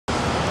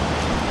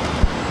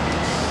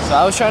So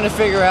I was trying to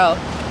figure out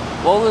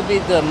what would be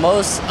the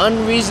most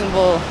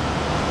unreasonable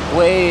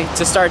way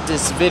to start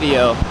this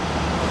video,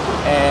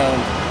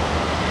 and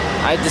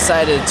I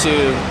decided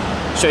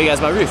to show you guys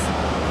my roof.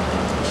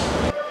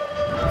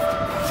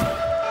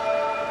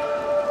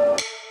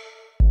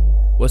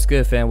 What's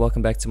good, fam?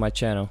 Welcome back to my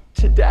channel.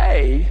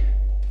 Today,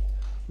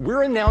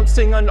 we're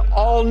announcing an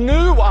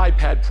all-new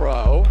iPad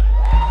Pro.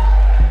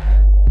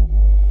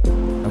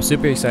 I'm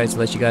super excited to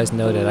let you guys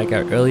know that I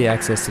got early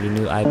access to the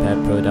new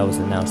iPad Pro that was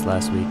announced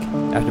last week.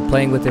 After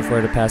playing with it for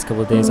the past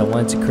couple of days, I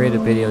wanted to create a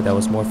video that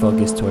was more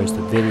focused towards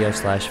the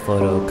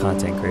video/photo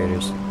content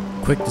creators.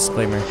 Quick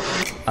disclaimer,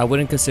 I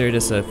wouldn't consider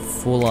this a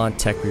full-on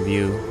tech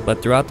review,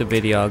 but throughout the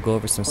video I'll go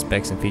over some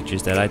specs and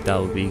features that I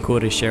thought would be cool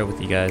to share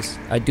with you guys.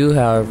 I do,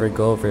 however,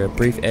 go over a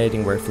brief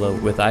editing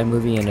workflow with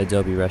iMovie and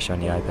Adobe Rush on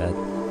the iPad.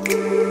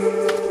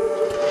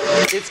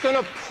 It's going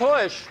to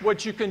push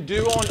what you can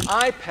do on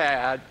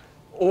iPad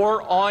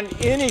or on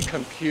any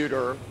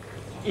computer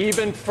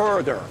even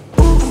further.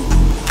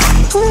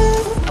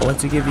 I want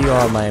to give you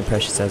all my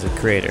impressions as a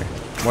creator,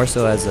 more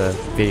so as a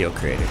video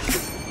creator.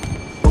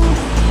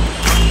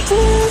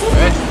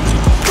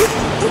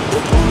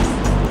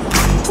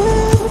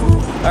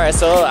 Alright,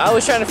 so I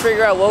was trying to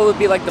figure out what would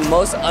be like the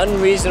most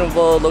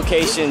unreasonable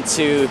location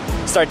to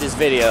start this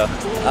video.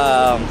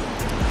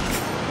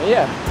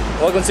 Yeah,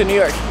 welcome to New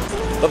York.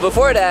 But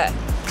before that,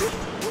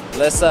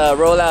 let's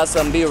roll out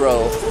some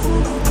B-roll.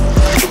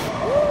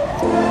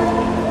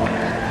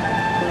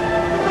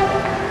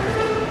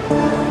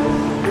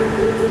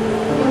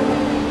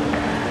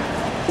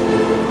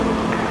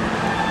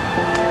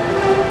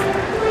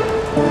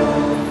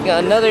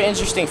 Another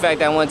interesting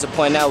fact I wanted to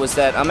point out was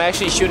that I'm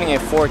actually shooting in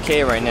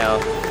 4K right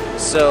now.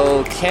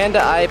 So can the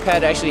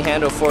iPad actually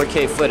handle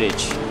 4K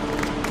footage?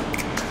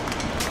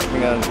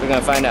 We're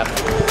gonna find out.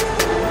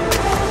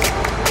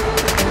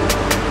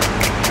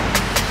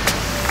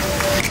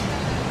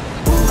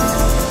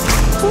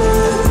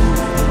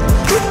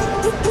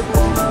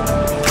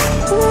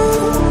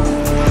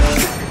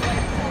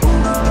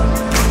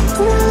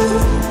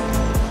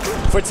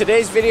 For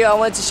today's video, I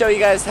wanted to show you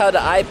guys how the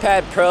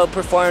iPad Pro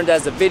performed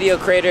as a video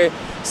creator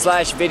 /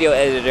 video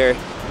editor.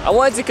 I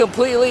wanted to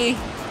completely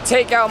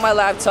take out my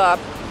laptop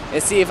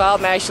and see if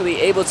I'm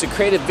actually able to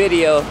create a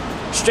video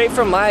straight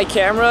from my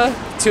camera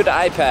to the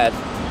iPad.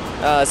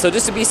 So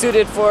this would be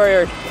suited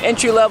for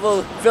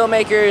entry-level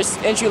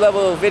filmmakers,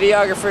 entry-level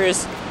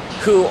videographers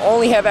who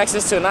only have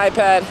access to an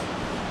iPad.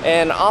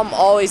 And I'm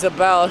always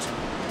about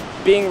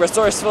being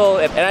resourceful,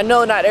 and I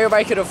know not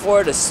everybody could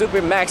afford a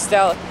super maxed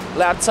out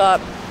laptop.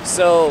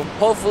 So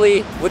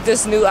hopefully with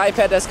this new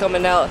iPad that's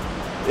coming out,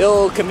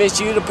 it'll convince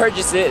you to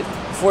purchase it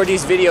for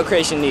these video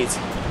creation needs.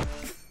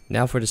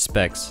 Now for the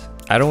specs.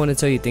 I don't want to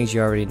tell you things you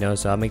already know,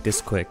 so I'll make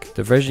this quick.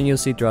 The version you'll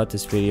see throughout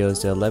this video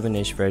is the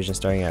 11-inch version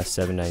starting at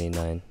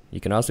 $799. You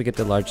can also get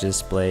the larger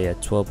display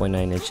at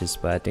 12.9 inches,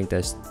 but I think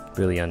that's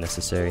really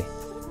unnecessary.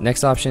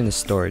 Next option is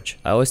storage.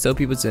 I always tell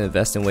people to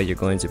invest in what you're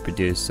going to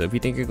produce, so if you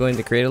think you're going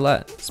to create a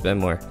lot, spend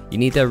more. You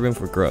need that room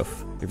for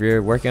growth. If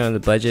you're working on the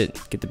budget,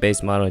 get the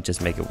base model and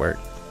just make it work.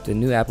 The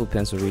new Apple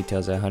Pencil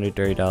retails at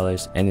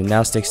 $130 and it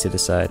now sticks to the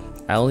side.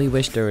 I only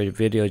wish there were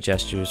video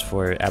gestures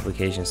for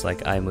applications like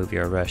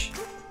iMovie or Rush.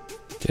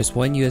 There's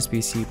one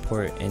USB-C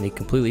port and they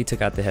completely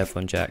took out the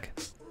headphone jack.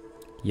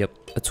 Yep,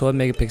 a 12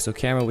 megapixel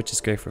camera, which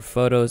is great for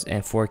photos,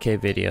 and 4K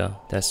video.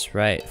 That's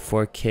right,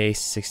 4K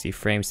 60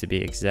 frames to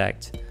be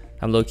exact.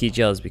 I'm low-key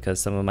jealous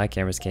because some of my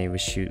cameras can't even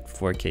shoot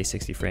 4K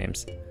 60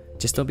 frames.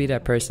 Just don't be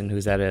that person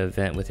who's at an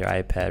event with your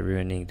iPad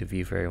ruining the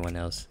view for everyone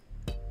else.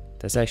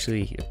 That's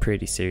actually a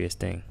pretty serious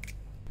thing.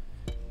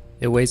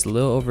 It weighs a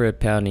little over a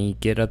pound and you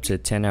get up to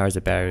 10 hours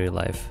of battery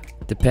life,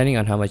 depending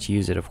on how much you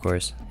use it, of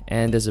course.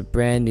 And there's a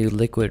brand new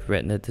liquid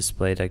retina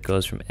display that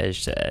goes from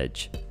edge to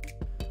edge.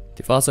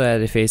 They've also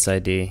added Face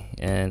ID,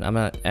 and I'm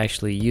not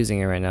actually using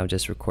it right now, I'm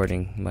just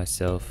recording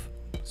myself.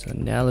 So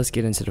now let's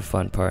get into the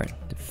fun part,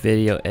 the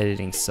video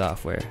editing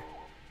software.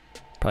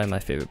 Probably my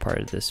favorite part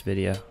of this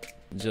video.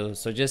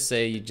 So just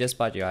say you just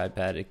bought your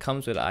iPad, it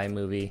comes with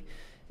iMovie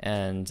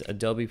and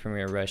Adobe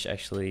Premiere Rush.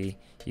 Actually,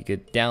 you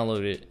could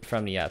download it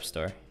from the App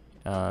Store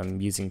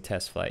using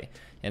TestFlight,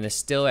 and it's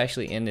still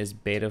actually in this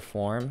beta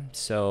form.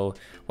 So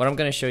what I'm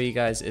going to show you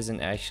guys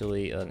isn't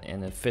actually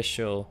an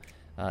official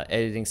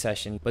editing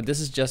session, but this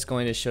is just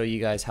going to show you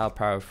guys how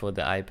powerful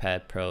the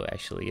iPad Pro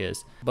actually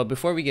is. But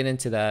before we get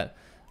into that,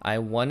 I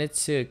wanted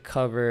to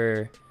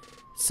cover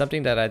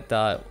something that I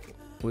thought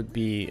would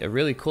be a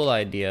really cool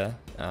idea,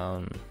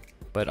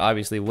 but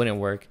obviously wouldn't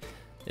work,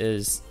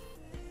 is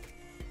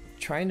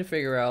trying to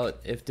figure out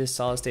if this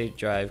solid state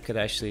drive could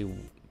actually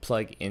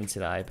plug into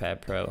the iPad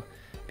Pro,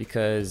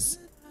 because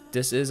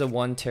this is a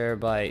 1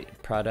 terabyte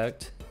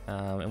product,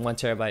 and 1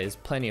 terabyte is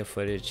plenty of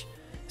footage,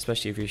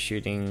 especially if you're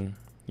shooting,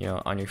 you know,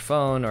 on your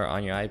phone or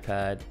on your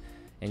iPad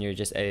and you're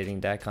just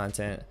editing that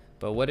content.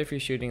 But what if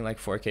you're shooting like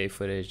 4K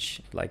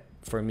footage, like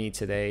for me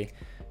today,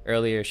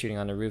 earlier shooting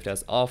on the roof,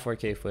 that's all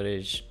 4K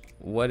footage.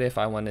 What if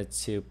I wanted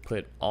to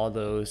put all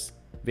those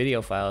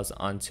video files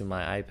onto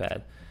my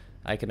iPad?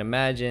 I can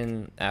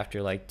imagine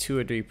after like 2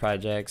 or 3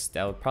 projects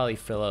that would probably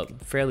fill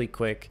up fairly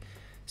quick.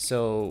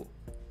 So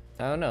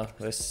I don't know,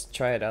 let's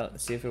try it out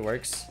and see if it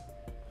works.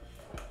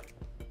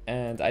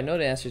 And I know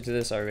the answer to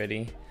this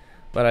already,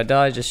 but I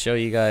thought I'd just show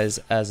you guys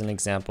as an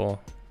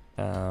example.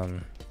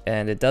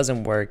 And it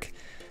doesn't work.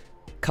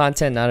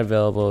 Content not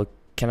available,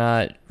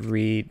 cannot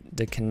read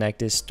the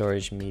connected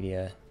storage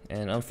media.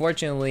 And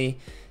unfortunately,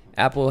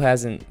 Apple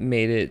hasn't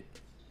made it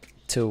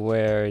to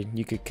where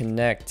you could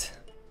connect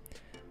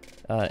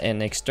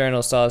an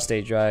external solid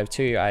state drive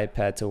to your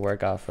iPad to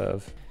work off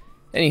of.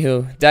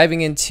 Anywho,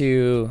 diving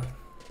into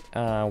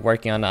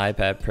working on the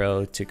iPad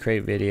Pro to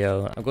create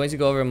video, I'm going to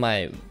go over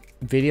my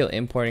video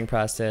importing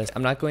process.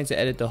 I'm not going to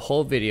edit the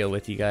whole video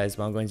with you guys,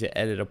 but I'm going to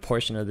edit a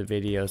portion of the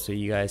video so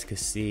you guys can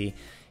see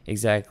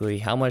exactly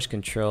how much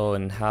control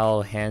and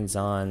how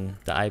hands-on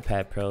the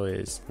iPad Pro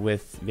is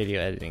with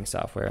video editing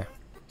software.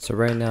 So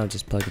right now I'm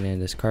just plugging in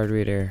this card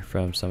reader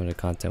from some of the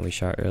content we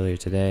shot earlier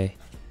today.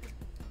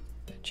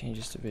 That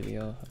changes the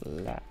video a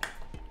lot.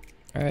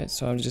 Alright,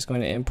 so I'm just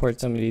going to import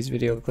some of these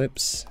video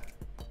clips.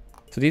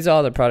 So these are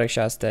all the product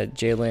shots that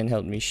Jalen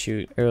helped me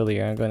shoot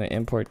earlier. I'm going to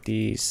import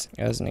these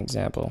as an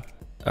example.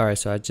 Alright,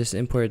 so I just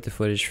imported the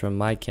footage from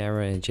my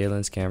camera and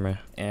Jalen's camera.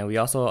 And we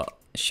also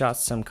shot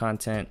some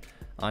content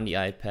on the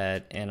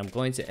iPad, and I'm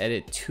going to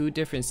edit 2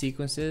 different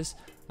sequences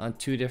on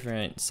 2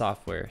 different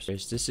softwares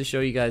just to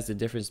show you guys the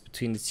difference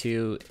between the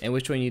 2 and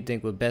which one you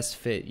think will best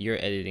fit your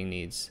editing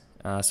needs.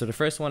 So the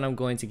first one I'm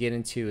going to get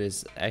into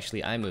is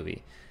actually iMovie.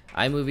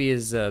 iMovie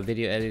is a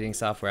video editing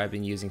software I've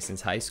been using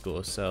since high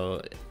school,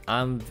 so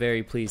I'm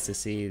very pleased to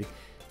see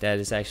that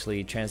it's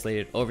actually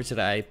translated over to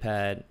the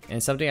iPad.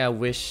 And something I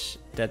wish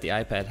that the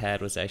iPad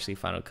had was actually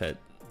Final Cut,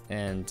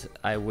 and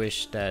I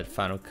wish that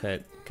Final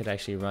Cut could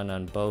actually run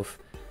on both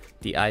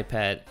the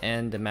iPad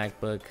and the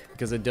MacBook,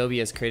 because Adobe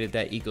has created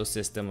that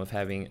ecosystem of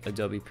having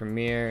Adobe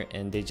Premiere,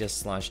 and they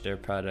just launched their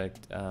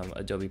product,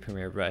 Adobe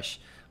Premiere Rush,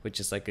 which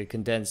is like a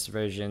condensed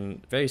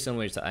version very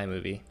similar to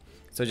iMovie.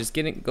 So just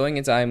going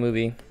into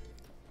iMovie,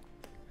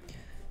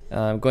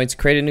 I'm going to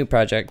create a new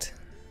project.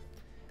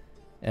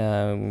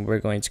 We're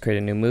going to create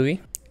a new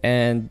movie,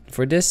 and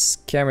for this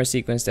camera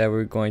sequence that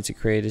we're going to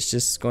create, it's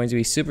just going to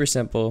be super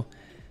simple.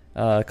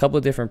 A couple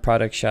of different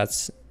product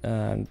shots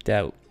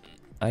that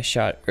I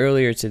shot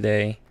earlier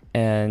today,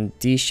 and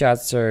these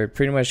shots are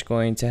pretty much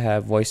going to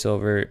have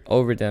voiceover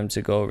over them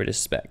to go over the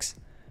specs.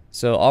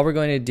 So all we're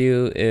going to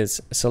do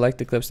is select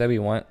the clips that we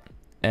want,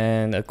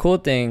 and a cool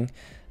thing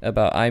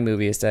about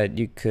iMovie is that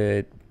you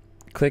could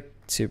click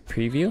to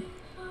preview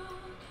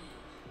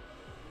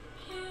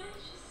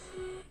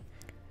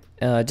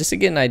just to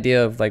get an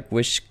idea of like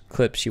which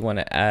clips you want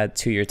to add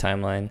to your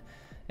timeline.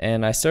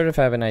 And I sort of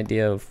have an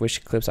idea of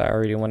which clips I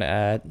already want to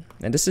add,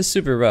 and this is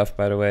super rough,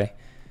 by the way.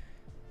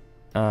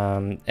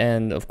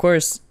 And of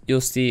course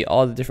you'll see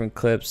all the different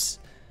clips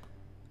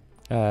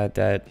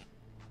that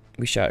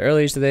we shot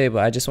earlier today,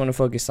 but I just want to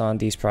focus on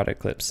these product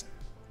clips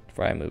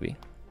for iMovie.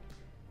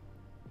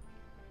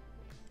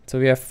 So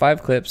we have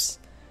 5 clips,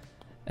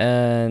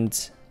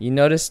 and you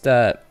notice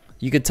that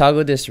you could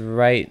toggle this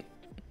right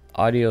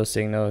audio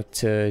signal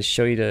to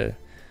show you the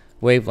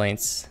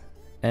wavelengths.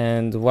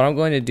 And what I'm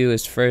going to do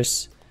is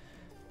first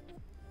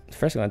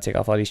I'm going to take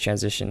off all these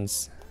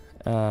transitions,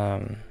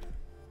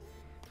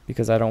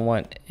 because I don't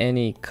want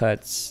any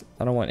cuts,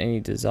 I don't want any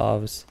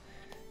dissolves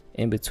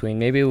in between.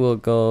 Maybe we'll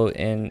go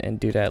in and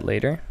do that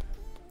later,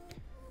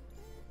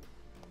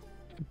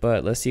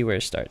 but let's see where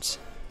it starts.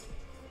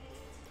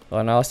 Oh,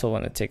 and I also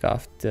want to take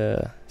off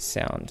the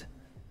sound,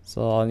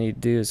 so all I need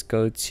to do is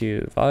go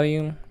to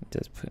volume,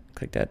 just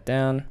click that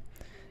down,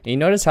 and you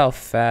notice how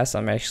fast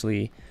I'm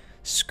actually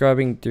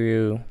scrubbing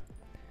through.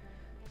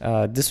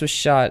 This was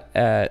shot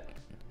at,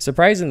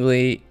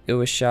 surprisingly, it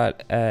was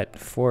shot at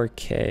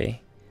 4K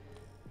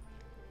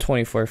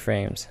 24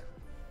 frames.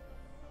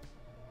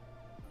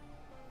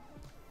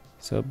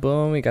 So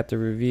boom, we got the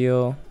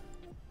reveal.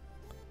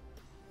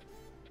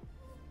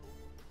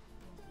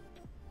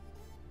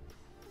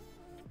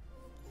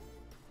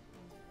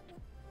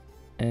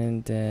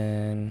 And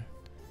then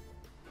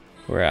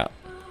we're out.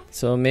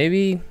 So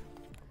maybe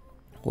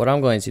what I'm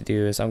going to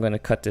do is I'm going to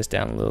cut this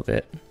down a little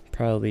bit,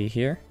 probably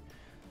here,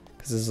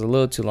 because this is a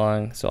little too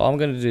long. So all I'm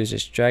going to do is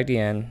just drag the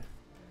end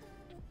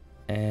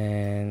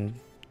and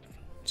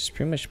just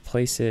pretty much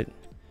place it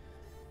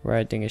where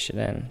I think it should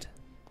end.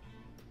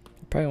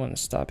 I probably want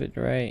to stop it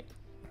right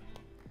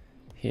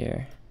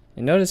here.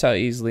 And notice how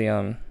easily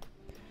I'm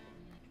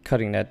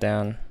cutting that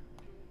down.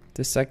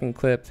 This second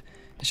clip,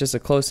 it's just a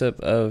close-up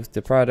of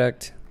the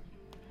product.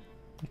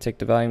 Take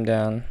the volume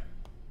down.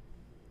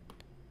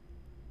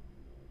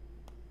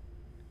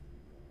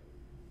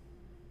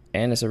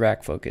 And it's a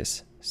rack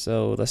focus.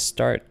 So let's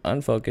start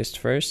unfocused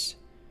first,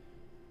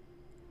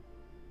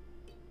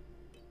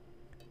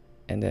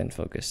 and then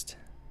focused.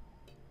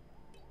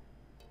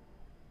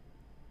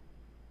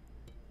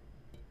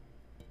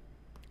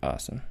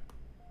 Awesome.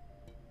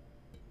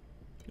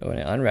 Oh, and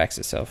it unracks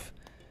itself.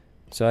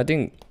 So I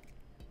think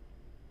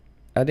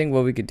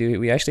what we could do,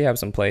 we actually have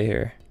some play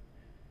here.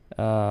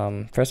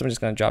 First I'm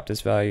just going to drop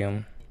this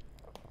volume,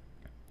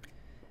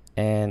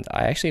 and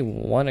I actually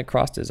want to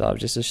cross this off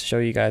just to show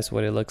you guys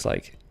what it looks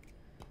like,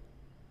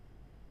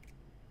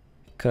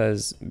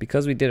 because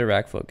we did a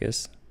rack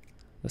focus.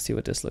 Let's see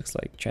what this looks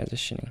like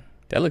transitioning.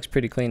 That looks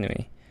pretty clean to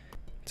me.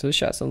 So the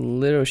shot's a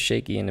little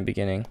shaky in the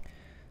beginning.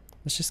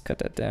 Let's just cut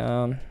that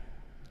down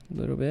a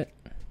little bit.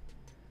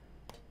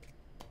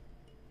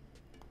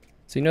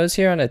 So you notice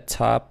here on the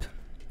top,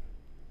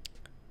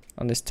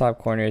 on this top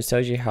corner, it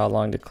tells you how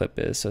long the clip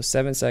is. So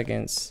 7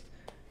 seconds.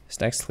 This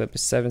next clip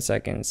is 7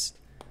 seconds.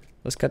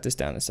 Let's cut this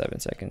down to 7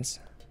 seconds,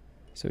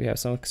 so we have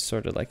some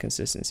sort of like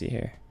consistency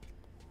here.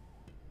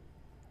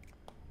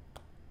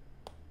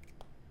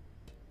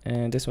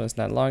 And this one's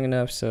not long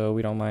enough, so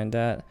we don't mind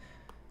that.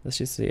 Let's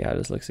just see how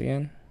this looks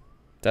again.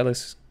 That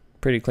looks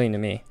pretty clean to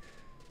me.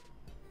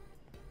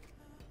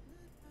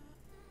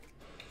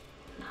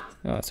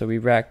 Oh, so we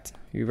racked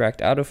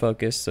out of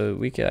focus, so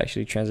we could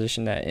actually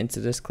transition that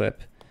into this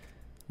clip.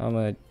 I'm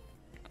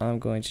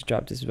going to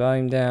drop this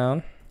volume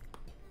down.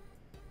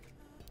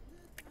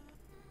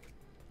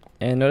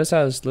 And notice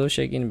how it's a little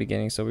shaky in the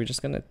beginning, so we're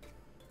just gonna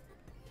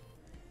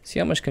see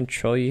how much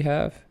control you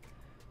have.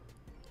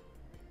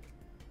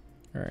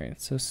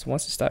 Alright, so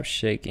once it stops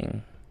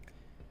shaking,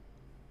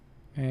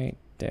 right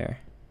there,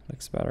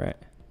 looks about right.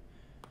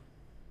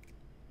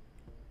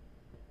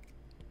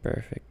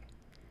 Perfect.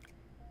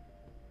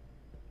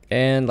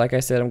 And like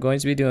I said, I'm going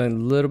to be doing a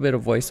little bit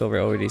of voiceover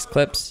over these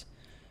clips.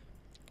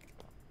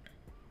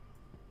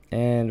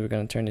 And we're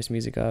going to turn this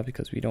music off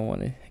because we don't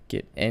want to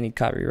get any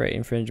copyright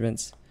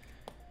infringements.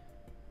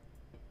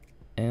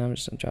 And I'm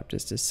just going to drop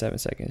this to 7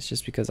 seconds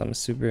just because I'm a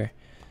super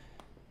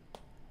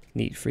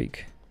neat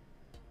freak.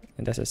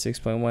 And that's a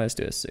 6.1, let's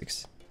do a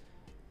 6.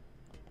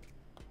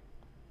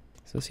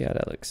 So see how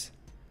that looks.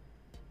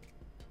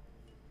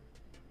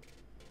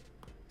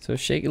 So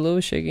a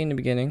little shaky in the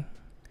beginning.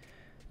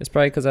 It's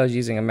probably because I was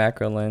using a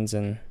macro lens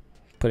and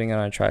putting it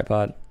on a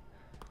tripod.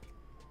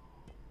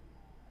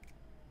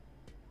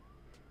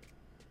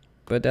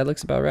 But that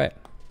looks about right.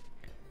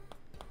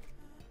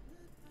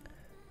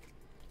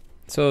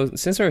 So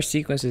since our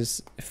sequence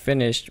is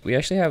finished, we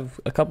actually have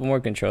a couple more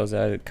controls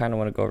that I kind of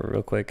want to go over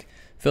real quick.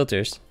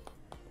 Filters.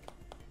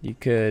 You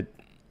could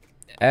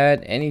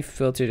add any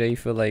filter that you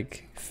feel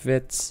like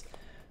fits.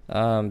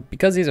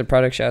 Because these are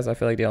product shots, I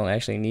feel like they don't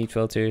actually need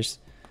filters.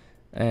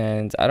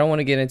 And I don't want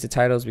to get into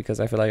titles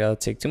because I feel like I'll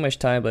take too much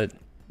time, but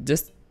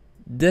this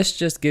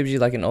just gives you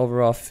like an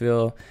overall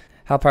feel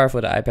how powerful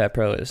the iPad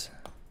Pro is.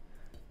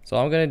 So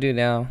all I'm going to do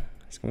now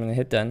is I'm going to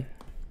hit done.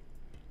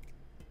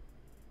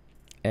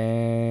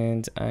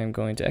 And I'm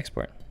going to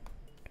export.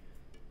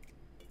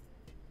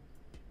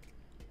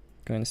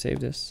 Going to save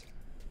this.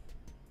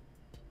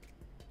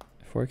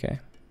 4K.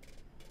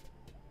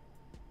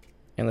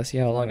 And let's see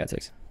how long that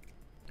takes.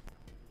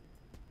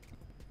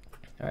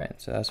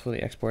 Alright, so that's fully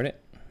exported.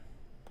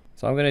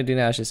 So all I'm going to do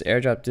now is just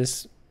airdrop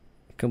this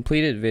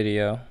completed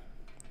video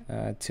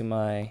to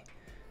my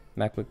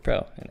MacBook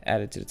Pro and add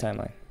it to the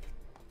timeline.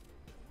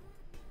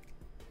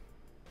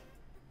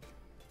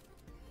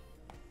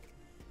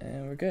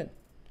 And we're good.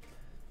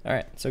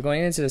 Alright, so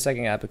going into the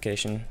second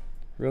application,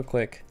 real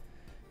quick,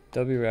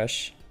 Adobe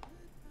Rush.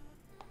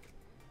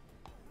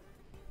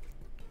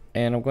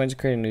 And I'm going to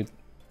create a new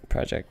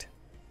project.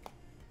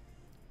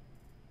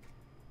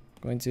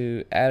 I'm going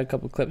to add a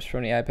couple clips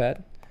from the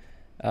iPad.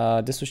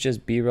 This was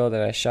just B-roll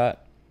that I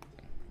shot.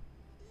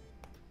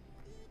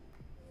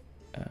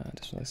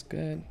 This one looks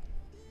good.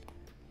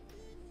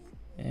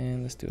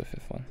 And let's do a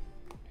fifth one.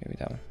 Maybe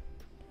that one.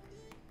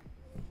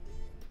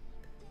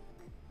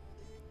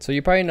 So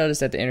you probably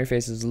noticed that the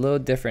interface is a little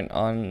different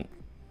on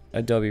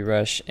Adobe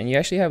Rush, and you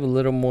actually have a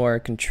little more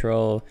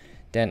control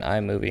than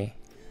iMovie.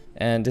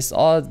 And this is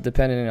all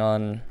dependent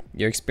on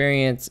your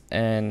experience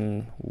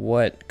and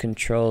what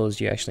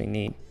controls you actually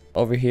need.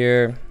 Over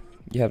here,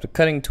 you have the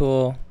cutting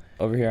tool.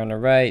 Over here on the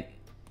right,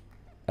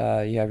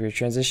 you have your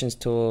transitions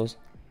tools,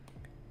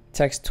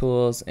 text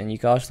tools, and you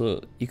can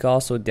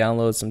also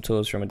download some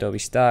tools from Adobe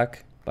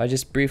Stock. But I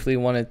just briefly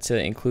wanted to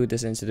include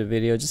this into the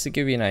video just to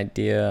give you an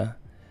idea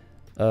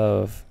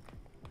of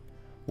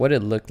what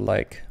it looked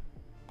like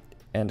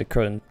and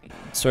the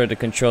sort of the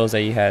controls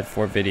that you had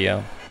for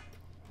video.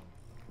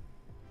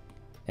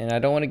 And I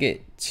don't want to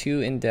get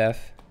too in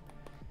depth.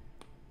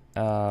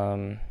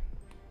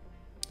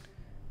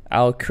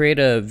 I'll create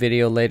a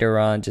video later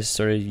on just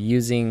sort of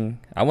using,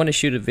 I want to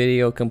shoot a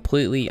video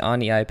completely on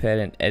the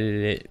iPad and edit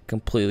it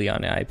completely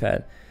on the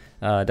iPad.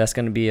 That's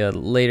going to be a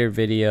later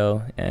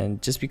video, and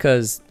just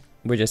because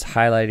we're just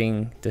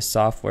highlighting the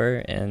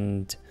software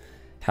and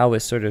how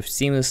it's sort of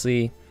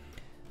seamlessly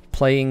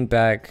playing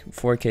back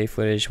 4K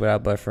footage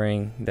without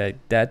buffering,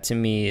 that to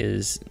me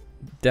is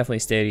definitely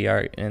state of the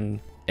art,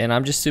 and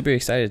I'm just super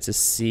excited to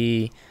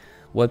see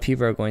what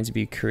people are going to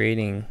be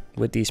creating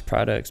with these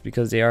products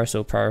because they are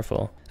so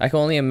powerful. I can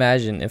only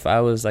imagine if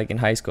I was like in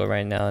high school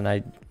right now and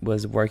I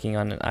was working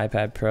on an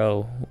iPad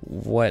Pro,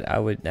 what I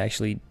would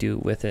actually do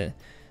with it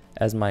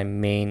as my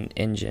main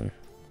engine.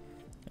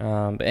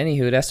 But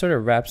anywho, that sort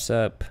of wraps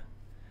up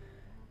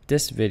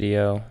this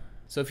video.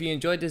 So if you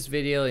enjoyed this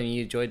video and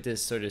you enjoyed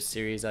this sort of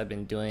series I've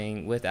been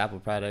doing with Apple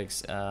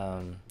products,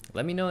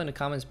 let me know in the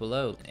comments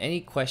below. Any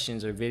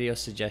questions or video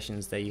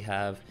suggestions that you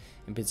have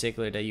in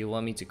particular that you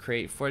want me to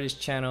create for this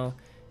channel,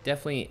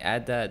 definitely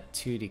add that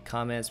to the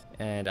comments,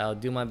 and I'll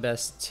do my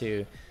best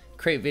to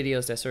create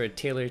videos that sort of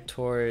tailor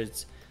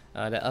towards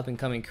that up and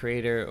coming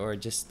creator, or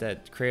just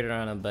that creator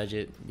on a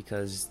budget,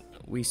 because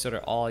we sort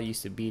of all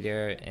used to be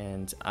there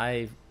and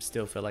I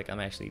still feel like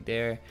I'm actually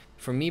there.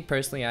 For me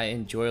personally, I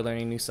enjoy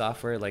learning new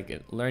software,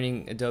 like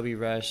learning Adobe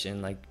Rush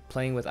and like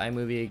playing with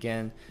iMovie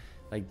again.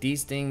 Like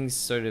these things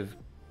sort of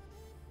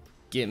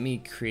get me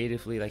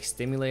creatively like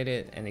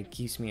stimulated, and it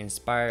keeps me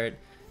inspired.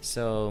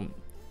 So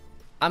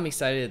I'm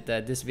excited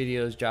that this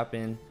video is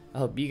dropping. I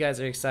hope you guys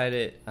are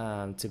excited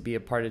to be a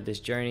part of this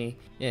journey.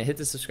 Yeah, hit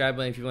the subscribe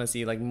button if you want to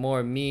see like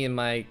more of me and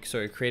my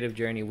sort of creative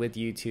journey with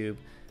YouTube.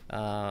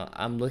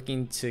 I'm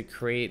looking to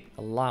create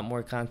a lot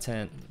more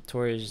content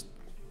towards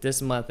this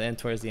month and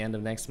towards the end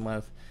of next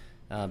month,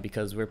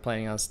 because we're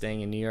planning on staying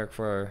in New York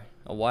for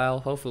a while,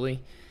 hopefully.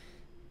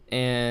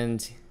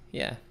 And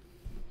yeah,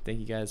 thank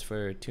you guys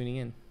for tuning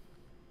in.